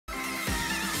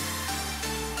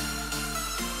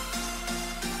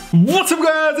What's up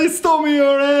guys, it's Tommy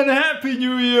here and happy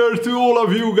new year to all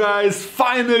of you guys.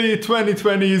 Finally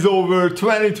 2020 is over,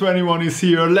 2021 is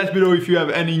here. Let me know if you have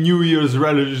any new year's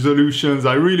resolutions.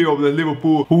 I really hope that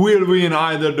Liverpool will win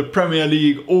either the Premier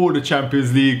League or the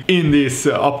Champions League in this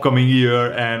upcoming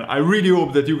year, and I really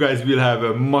hope that you guys will have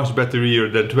a much better year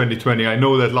than 2020. I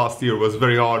know that last year was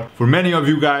very hard for many of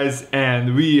you guys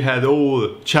and we had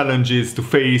all challenges to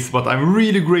face, but I'm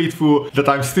really grateful that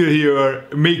I'm still here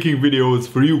making videos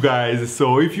for you guys.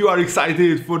 So if you are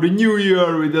excited for the new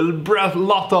year with a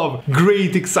lot of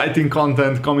great exciting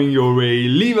content coming your way,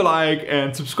 leave a like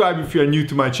and subscribe if you are new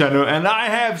to my channel. And I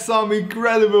have some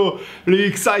incredibly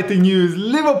exciting news.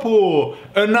 Liverpool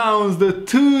announced the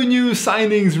 2 new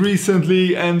signings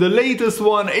recently, and the latest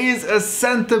one is a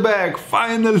centre-back.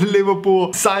 Finally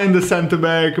Liverpool signed a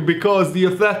centre-back, because The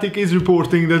Athletic is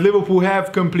reporting that Liverpool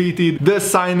have completed the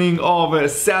signing of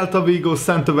Celta Vigo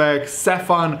centre-back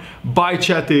Stefan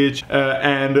Bajcetic,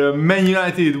 and Man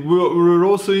United were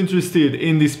also interested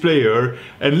in this player,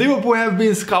 and Liverpool have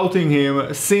been scouting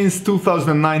him since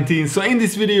 2019. So in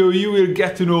this video you will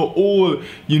get to know all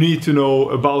you need to know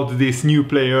about this new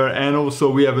player, and also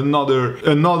we have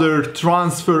another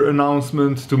transfer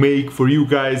announcement to make for you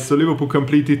guys. So Liverpool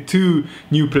completed 2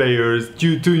 new players,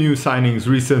 2 new signings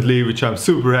recently, which I'm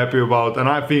super happy about, and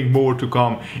I think more to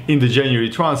come in the January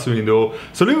transfer window.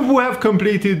 So Liverpool have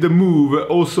completed the move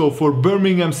also for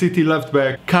Birmingham City left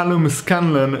back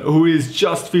Scanlon, who is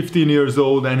just 15 years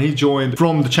old, and he joined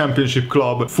from the Championship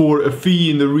club for a fee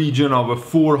in the region of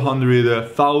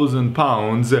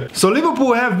 £400,000. So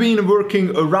Liverpool have been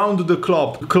working around the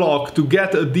clock to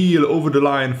get a deal over the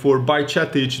line for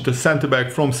Bajcetic, the centre-back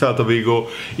from Celta Vigo.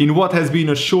 In what has been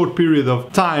a short period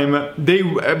of time, they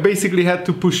basically had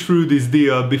to push through this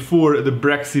deal before the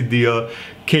Brexit deal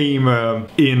came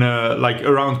in like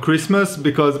around Christmas,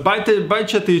 because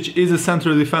Bajcetic is a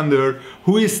central defender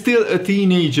who is still a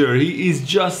teenager. He is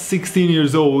just 16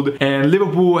 years old, and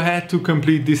Liverpool had to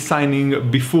complete this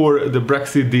signing before the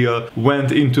Brexit deal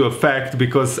went into effect,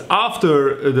 because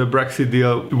after the Brexit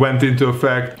deal went into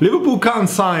effect, Liverpool can't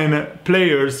sign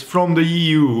players from the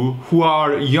EU who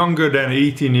are younger than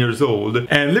 18 years old.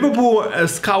 And Liverpool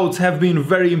scouts have been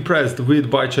very impressed with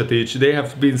Bajcetic. They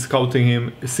have been scouting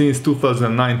him since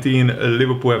 2019.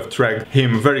 Liverpool have tracked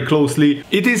him very closely.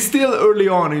 It is still early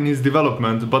on in his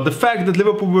development, but the fact that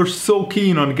Liverpool were so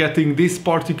keen on getting this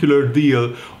particular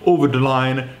deal over the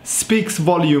line speaks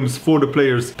volumes for the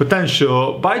player's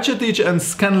potential. Bajcetic and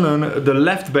Scanlon, the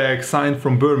left back signed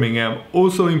from Birmingham,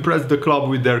 also impressed the club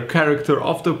with their character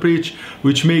off the pitch,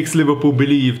 which makes Liverpool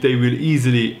believe they will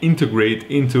easily integrate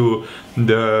into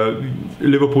the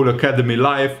Liverpool academy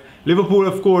life. Liverpool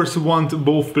of course want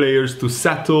both players to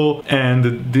settle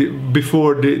and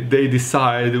before they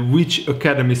decide which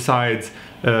academy sides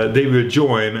they will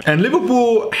join. And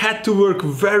Liverpool had to work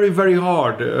very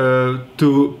hard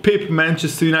to pip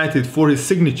Manchester United for his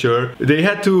signature. They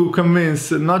had to convince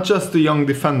not just the young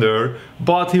defender,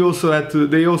 but they also had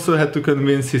to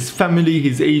convince his family,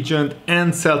 his agent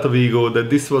and Celta Vigo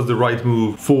that this was the right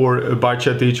move for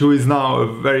Bajcetic, who is now a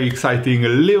very exciting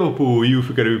Liverpool youth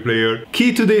academy player.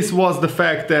 Key to this was the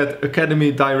fact that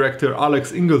academy director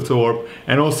Alex Inglethorpe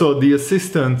and also the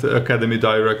assistant academy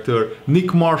director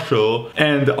Nick Marshall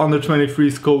and the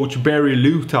under-23s coach Barry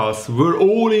Lutas were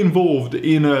all involved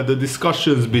in the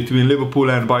discussions between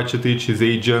Liverpool and Bajcetic, his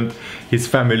agent, his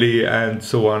family and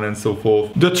so on and so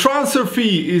forth. The transfer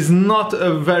fee is not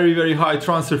a very high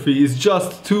transfer fee. It's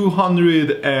just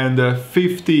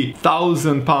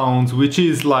 £250,000, which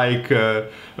is like a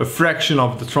fraction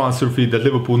of the transfer fee that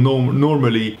Liverpool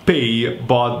normally pay.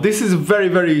 But this is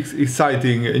very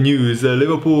exciting news.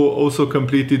 Liverpool also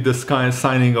completed the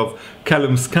signing of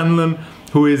Scanlon,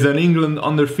 who is an England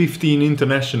under-15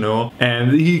 international,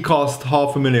 and he cost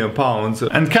 £500,000.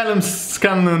 And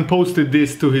Scanlon posted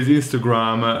this to his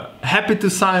Instagram. Happy to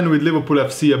sign with Liverpool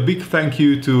FC. A big thank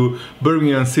you to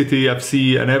Birmingham City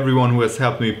FC and everyone who has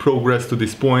helped me progress to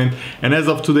this point. And as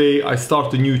of today, I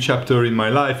start a new chapter in my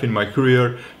life, in my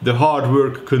career. The hard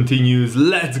work continues.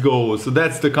 Let's go! So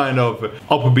that's the kind of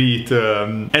upbeat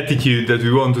attitude that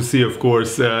we want to see, of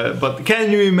course. But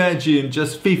can you imagine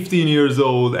just 15 years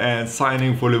old and signing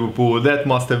for Liverpool? That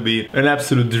must have been an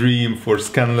absolute dream for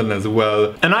Scanlon as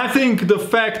well. And I think the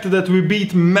fact that we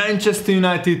beat Manchester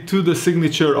United to the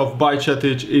signature of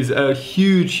Bajcetic is a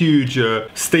huge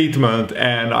statement,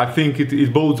 and I think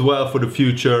it bodes well for the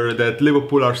future that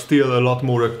Liverpool are still a lot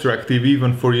more attractive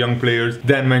even for young players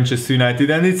than Manchester United.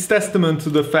 And it's testament to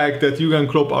the fact that Jurgen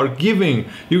Klopp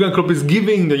is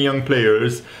giving the young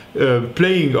players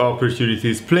playing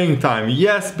opportunities, playing time.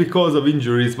 Yes, because of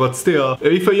injuries, but still,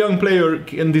 if a young player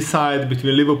can decide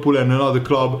between Liverpool and another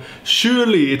club,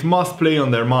 surely it must play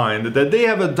on their mind that they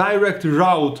have a direct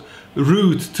route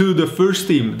to the first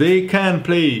team. They can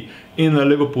play in a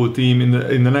Liverpool team in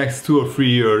the next 2 or 3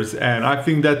 years, and I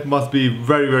think that must be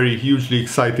very, very hugely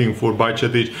exciting for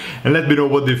Bajcetic. And let me know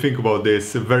what you think about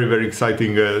this very, very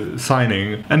exciting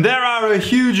signing. And there are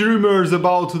huge rumors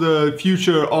about the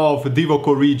future of Divock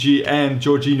Origi and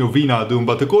Georginio Wijnaldum,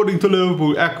 but according to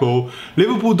Liverpool Echo,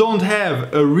 Liverpool don't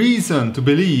have a reason to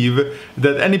believe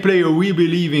that any player will be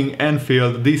leaving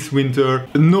Anfield this winter.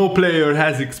 No player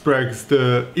has expressed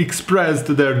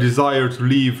their desire to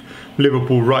leave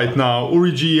Liverpool right now.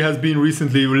 Origi has been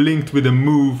recently linked with a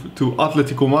move to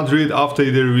Atletico Madrid after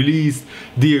they released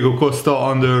Diego Costa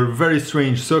under very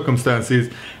strange circumstances,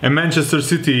 and Manchester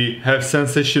City have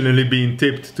sensationally been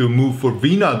tipped to move for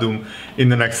Wijnaldum in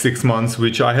the next 6 months,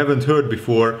 which I haven't heard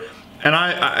before. And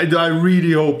I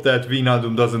really hope that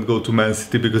Wijnaldum doesn't go to Man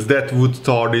City, because that would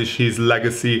tarnish his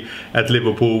legacy at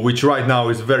Liverpool, which right now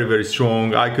is very, very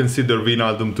strong. I consider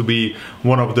Wijnaldum to be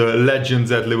one of the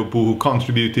legends at Liverpool who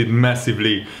contributed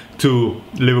massively to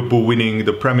Liverpool winning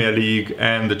the Premier League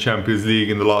and the Champions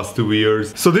League in the last 2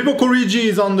 years. So Divock Origi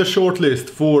is on the shortlist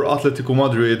for Atletico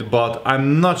Madrid, but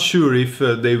I'm not sure if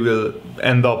they will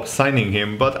end up signing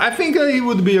him. But I think he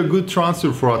would be a good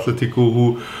transfer for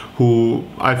Atletico, who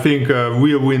I think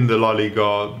will win the La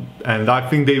Liga, and I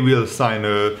think they will sign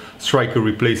a striker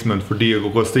replacement for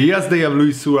Diego Costa. Yes, they have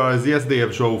Luis Suarez, yes, they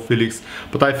have João Felix,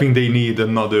 but I think they need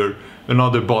another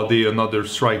body, another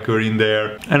striker in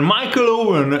there. And Michael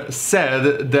Owen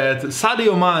said that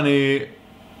Sadio Mane,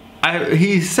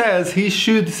 he says he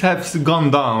should have gone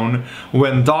down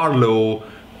when Darlow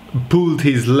pulled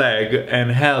his leg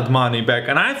and held Mane back,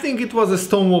 and I think it was a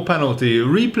stonewall penalty.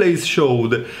 Replays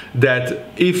showed that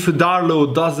if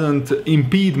Darlow doesn't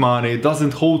impede Mane,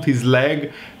 doesn't hold his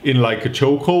leg in like a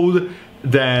chokehold,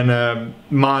 then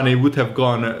Mane would have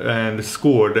gone and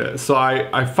scored. So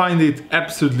I find it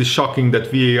absolutely shocking that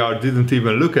VAR didn't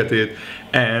even look at it.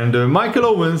 And Michael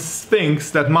Owens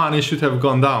thinks that Mane should have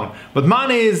gone down. But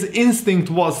Mane's instinct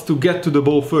was to get to the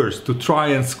ball first, to try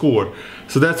and score.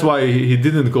 So that's why he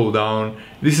didn't go down.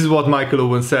 This is what Michael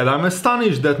Owens said. I'm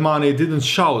astonished that Mane didn't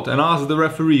shout and ask the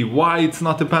referee why it's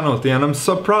not a penalty. And I'm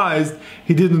surprised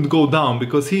he didn't go down,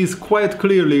 because he is quite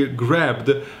clearly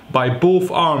grabbed by both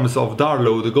arms of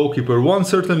Darlow, the goalkeeper. One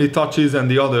certainly touches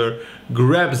and the other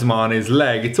grabs Mane's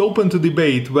leg. It's open to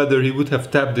debate whether he would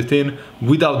have tapped it in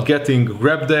without getting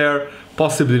grabbed there.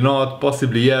 Possibly not,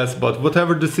 possibly yes, but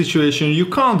whatever the situation, you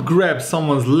can't grab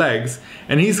someone's legs,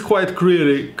 and he's quite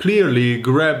clearly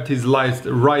grabbed his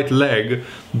right leg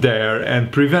there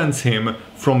and prevents him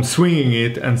from swinging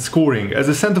it and scoring. As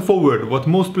a centre forward, what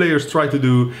most players try to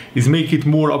do is make it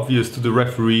more obvious to the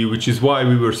referee, which is why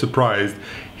we were surprised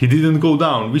he didn't go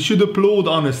down. We should applaud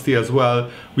honesty as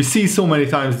well. We see so many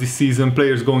times this season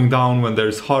players going down when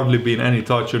there's hardly been any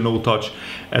touch or no touch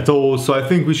at all, so I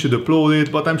think we should applaud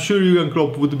it. But I'm sure Jurgen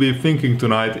Klopp would be thinking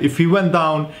tonight, if he went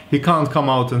down, he can't come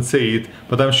out and say it,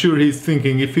 but I'm sure he's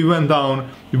thinking if he went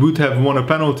down, he would have won a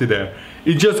penalty there.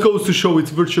 It just goes to show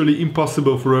it's virtually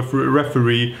impossible for a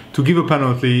referee to give a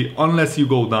penalty unless you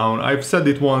go down. I've said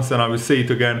it once and I will say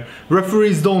it again.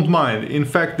 Referees don't mind. In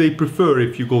fact, they prefer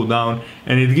if you go down,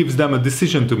 and it gives them a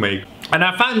decision to make. And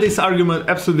I find this argument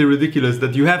absolutely ridiculous,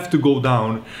 that you have to go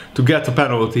down to get a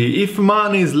penalty. If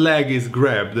Mane's leg is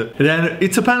grabbed, then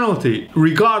it's a penalty,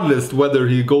 regardless whether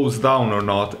he goes down or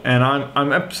not. And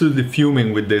I'm absolutely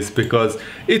fuming with this, because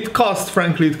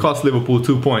frankly, it cost Liverpool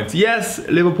 2 points. Yes,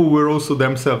 Liverpool were also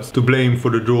themselves to blame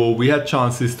for the draw. We had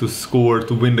chances to score,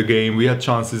 to win the game. We had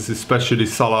chances, especially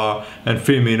Salah and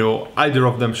Firmino. Either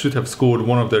of them should have scored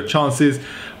one of their chances.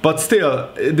 But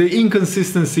still, the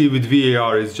inconsistency with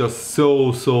VAR is just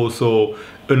so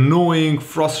annoying,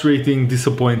 frustrating,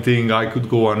 disappointing. I could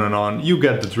go on and on. You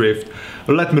get the drift.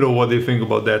 Let me know what you think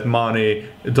about that Mane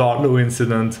Darlow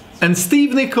incident. And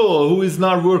Steve Nicol, who is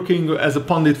now working as a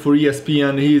pundit for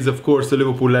ESPN, he is of course a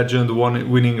Liverpool legend,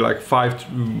 winning like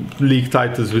 5 league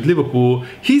titles with Liverpool.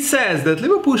 He says that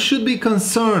Liverpool should be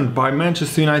concerned by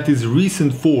Manchester United's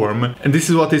recent form. And this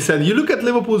is what he said: you look at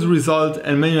Liverpool's result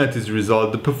and Man United's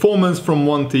result, the performance from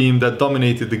one team that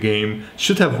dominated the game,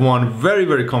 should have won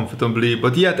very comfortably,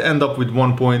 but yet end up with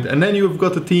 1 point. And then you've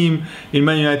got a team in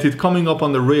Man United coming up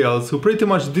on the rails who pretty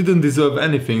much didn't deserve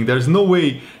anything. There's no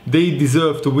way they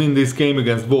deserve to win this game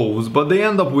against Wolves, but they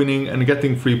end up winning and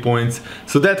getting 3 points.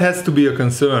 So that has to be a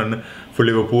concern for for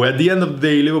Liverpool. At the end of the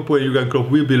day, Liverpool and Jurgen Klopp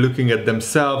will be looking at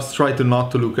themselves, try to not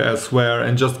to look elsewhere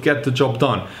and just get the job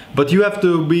done. But you have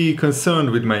to be concerned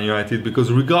with Man United,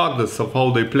 because regardless of how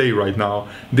they play right now,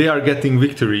 they are getting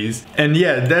victories. And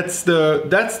yeah, that's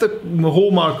the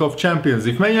hallmark of champions.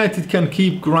 If Man United can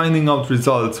keep grinding out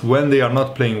results when they are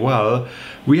not playing well,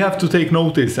 we have to take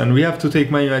notice and we have to take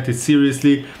Man United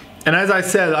seriously. And as I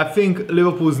said, I think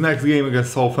Liverpool's next game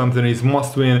against Southampton is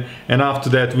must win, and after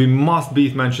that we must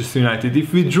beat Manchester United.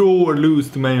 If we draw or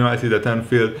lose to Man United at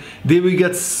Anfield, they will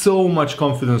get so much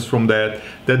confidence from that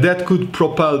could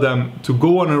propel them to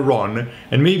go on a run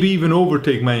and maybe even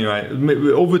overtake Man United,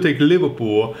 overtake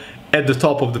Liverpool at the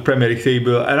top of the Premier League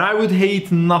table. And I would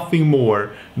hate nothing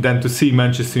more than to see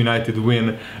Manchester United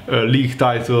win a league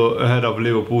title ahead of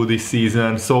Liverpool this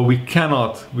season. So we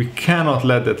cannot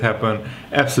let that happen.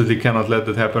 Absolutely cannot let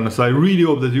that happen. So I really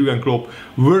hope that Jurgen Klopp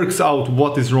works out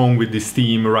what is wrong with this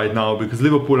team right now, because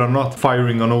Liverpool are not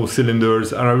firing on all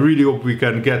cylinders, and I really hope we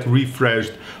can get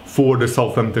refreshed for the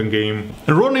Southampton game.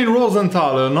 And Ronnie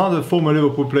Rosenthal, another former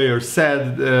Liverpool player,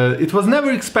 said it was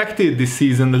never expected this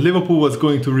season that Liverpool was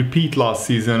going to repeat last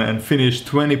season and finish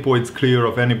 20 points clear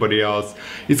of anybody else.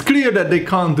 It's clear that they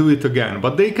can't do it again,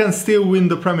 but they can still win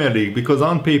the Premier League, because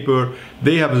on paper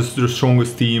they have the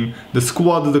strongest team, the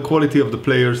squad, the quality of the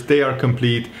players, they are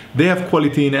complete, they have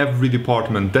quality in every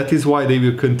department. That is why they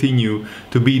will continue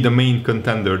to be the main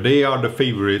contender. They are the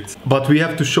favorites, but we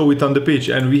have to show it on the pitch,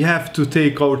 and we have to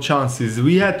take our chances.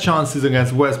 We had chances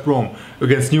against West Brom,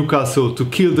 against Newcastle, to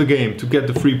kill the game, to get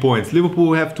the 3 points.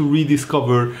 Liverpool have to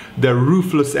rediscover their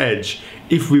ruthless edge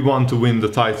if we want to win the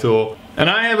title. And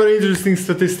I have an interesting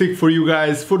statistic for you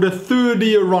guys. For the third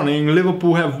year running,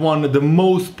 Liverpool have won the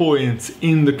most points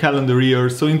in the calendar year.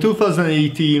 So in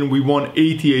 2018 we won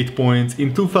 88 points.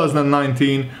 In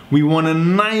 2019 we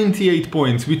won 98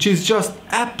 points, which is just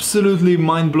absolutely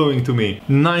mind-blowing to me.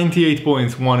 98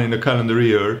 points won in the calendar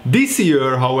year. This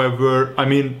year, however, I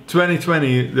mean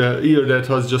 2020, the year that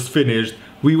has just finished,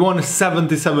 we won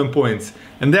 77 points.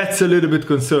 And that's a little bit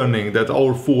concerning, that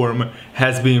our form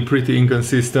has been pretty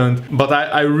inconsistent. But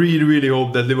I really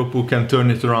hope that Liverpool can turn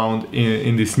it around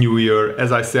in this new year.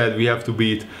 As I said, we have to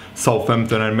beat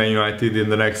Southampton and Man United in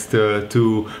the next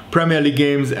two Premier League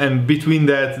games. And between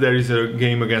that, there is a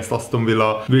game against Aston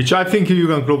Villa, which I think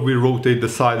Jurgen Klopp will rotate the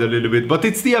side a little bit. But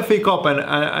it's the FA Cup, and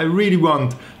I really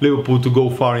want Liverpool to go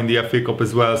far in the FA Cup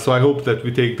as well. So I hope that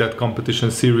we take that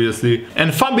competition seriously. And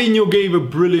Fabinho gave a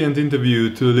brilliant interview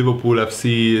to Liverpool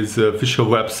FC, his official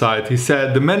website. He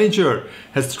said, "The manager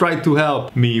has tried to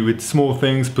help me with small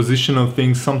things, positional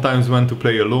things, sometimes when to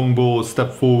play a long ball,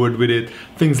 step forward with it,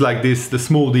 things like this, the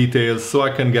small details, so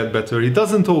I can get better." He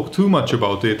doesn't talk too much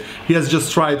about it. He has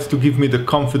just tried to give me the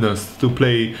confidence to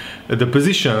play the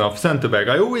position of centre-back.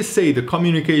 I always say the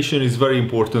communication is very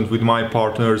important with my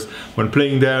partners when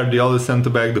playing there, the other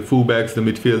centre-back, the full-backs, the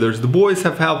midfielders. The boys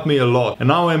have helped me a lot, and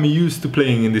now I'm used to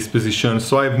playing in this position,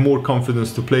 so I have more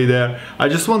confidence to play there. I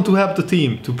just want to help the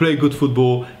team to play good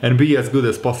football and be as good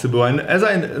as possible. And as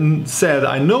I said,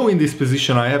 I know in this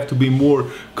position I have to be more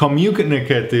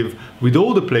communicative with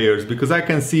all the players, because I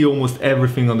can see almost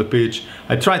everything on the pitch.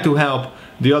 I try to help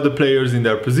the other players in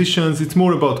their positions. It's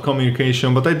more about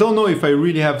communication, but I don't know if I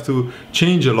really have to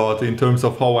change a lot in terms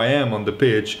of how I am on the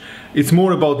pitch. It's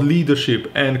more about leadership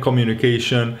and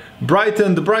communication.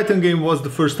 The Brighton game was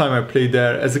the first time I played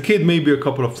there. As a kid, maybe a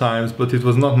couple of times, but it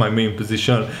was not my main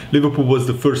position. Liverpool was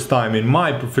the first time in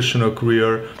my professional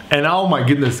career. And oh my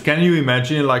goodness, can you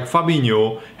imagine, like,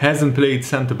 Fabinho hasn't played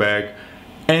centre-back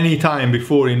any time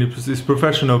before in his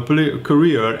professional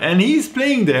career, and he's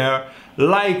playing there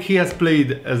like he has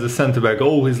played as a centre-back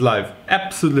all his life.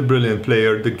 Absolutely brilliant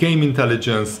player. The game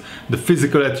intelligence, the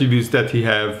physical attributes that he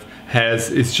has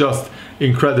is just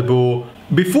incredible.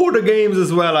 Before the games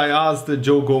as well, I asked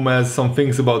Joe Gomez some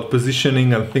things about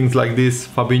positioning and things like this.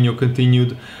 Fabinho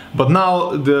continued. But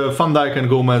now the Van Dijk and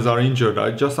Gomez are injured.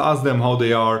 I just asked them how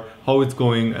they are, how it's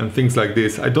going, and things like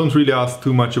this. I don't really ask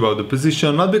too much about the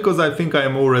position, not because I think I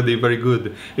am already very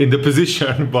good in the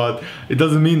position, but it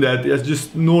doesn't mean that. It's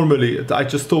just normally, I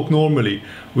just talk normally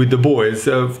with the boys.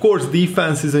 Of course,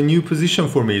 defense is a new position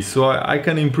for me, so I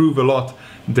can improve a lot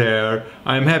there.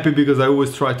 I'm happy because I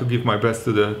always try to give my best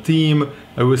to the team.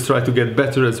 I always try to get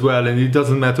better as well, and it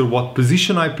doesn't matter what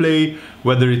position I play,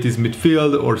 whether it is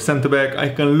midfield or centre-back. I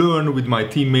can learn with my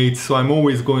teammates, so I'm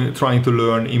always trying to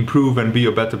learn, improve, and be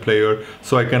a better player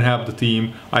so I can help the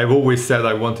team. I've always said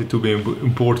I wanted to be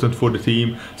important for the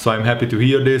team, so I'm happy to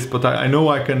hear this, but I know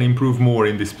I can improve more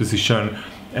in this position,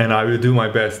 and I will do my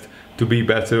best to be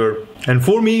better. And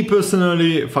for me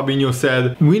personally, Fabinho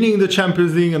said, winning the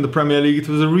Champions League and the Premier League, it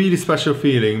was a really special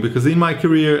feeling because in my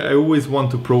career I always want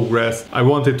to progress. I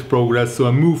wanted to progress, so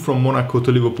a move from Monaco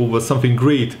to Liverpool was something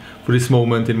great for this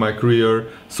moment in my career.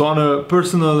 So on a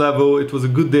personal level, it was a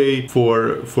good day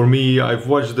for me. I've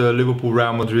watched the Liverpool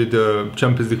Real Madrid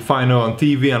Champions League final on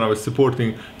TV and I was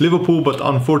supporting Liverpool, but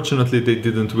unfortunately they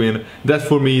didn't win. That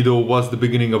for me though was the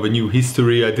beginning of a new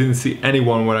history. I didn't see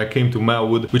anyone when I came to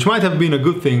Melwood, which might have been a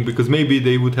good thing because maybe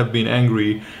they would have been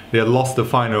angry they had lost the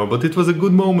final, but it was a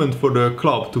good moment for the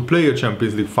club to play a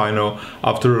Champions League final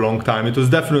after a long time. It was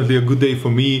definitely a good day for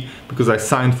me because I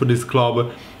signed for this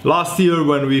club. Last year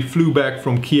when we flew back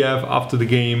from Kiev after the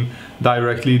game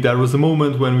directly, there was a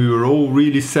moment when we were all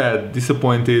really sad,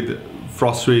 disappointed,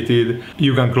 frustrated.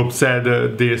 Jurgen Klopp said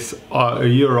this a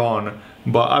year on,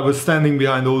 but I was standing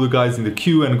behind all the guys in the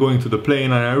queue and going to the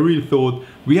plane, and I really thought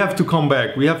we have to come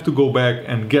back, we have to go back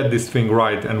and get this thing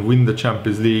right and win the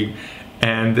Champions League.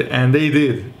 And they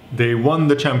did. They won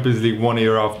the Champions League 1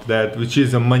 year after that, which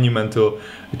is a monumental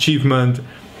achievement.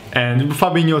 And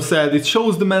Fabinho said it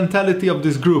shows the mentality of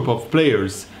this group of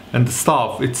players and the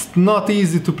staff. It's not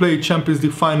easy to play Champions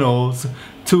League finals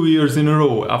 2 years in a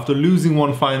row. After losing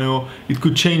one final, it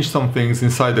could change some things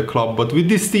inside the club, but with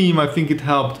this team I think it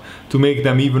helped to make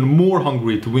them even more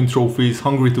hungry to win trophies,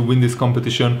 hungry to win this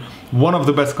competition, one of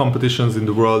the best competitions in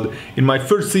the world. In my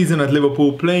first season at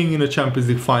Liverpool, playing in a Champions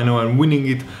League final and winning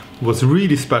it was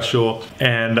really special,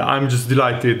 and I'm just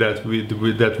delighted that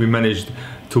we managed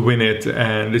to win it.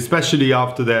 And especially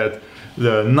after that,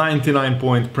 the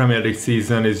 99-point Premier League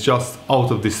season is just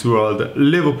out of this world.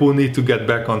 Liverpool need to get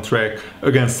back on track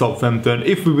against Southampton.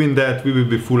 If we win that, we will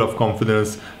be full of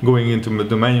confidence going into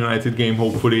the Man United game,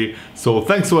 hopefully. So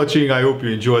thanks for watching. I hope you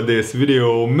enjoyed this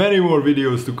video. Many more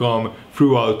videos to come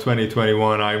throughout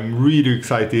 2021. I'm really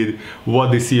excited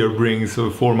what this year brings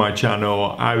for my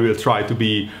channel. I will try to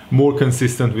be more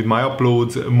consistent with my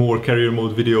uploads, more career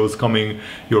mode videos coming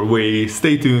your way.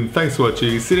 Stay tuned. Thanks for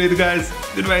watching. See you later, guys.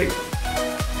 Goodbye.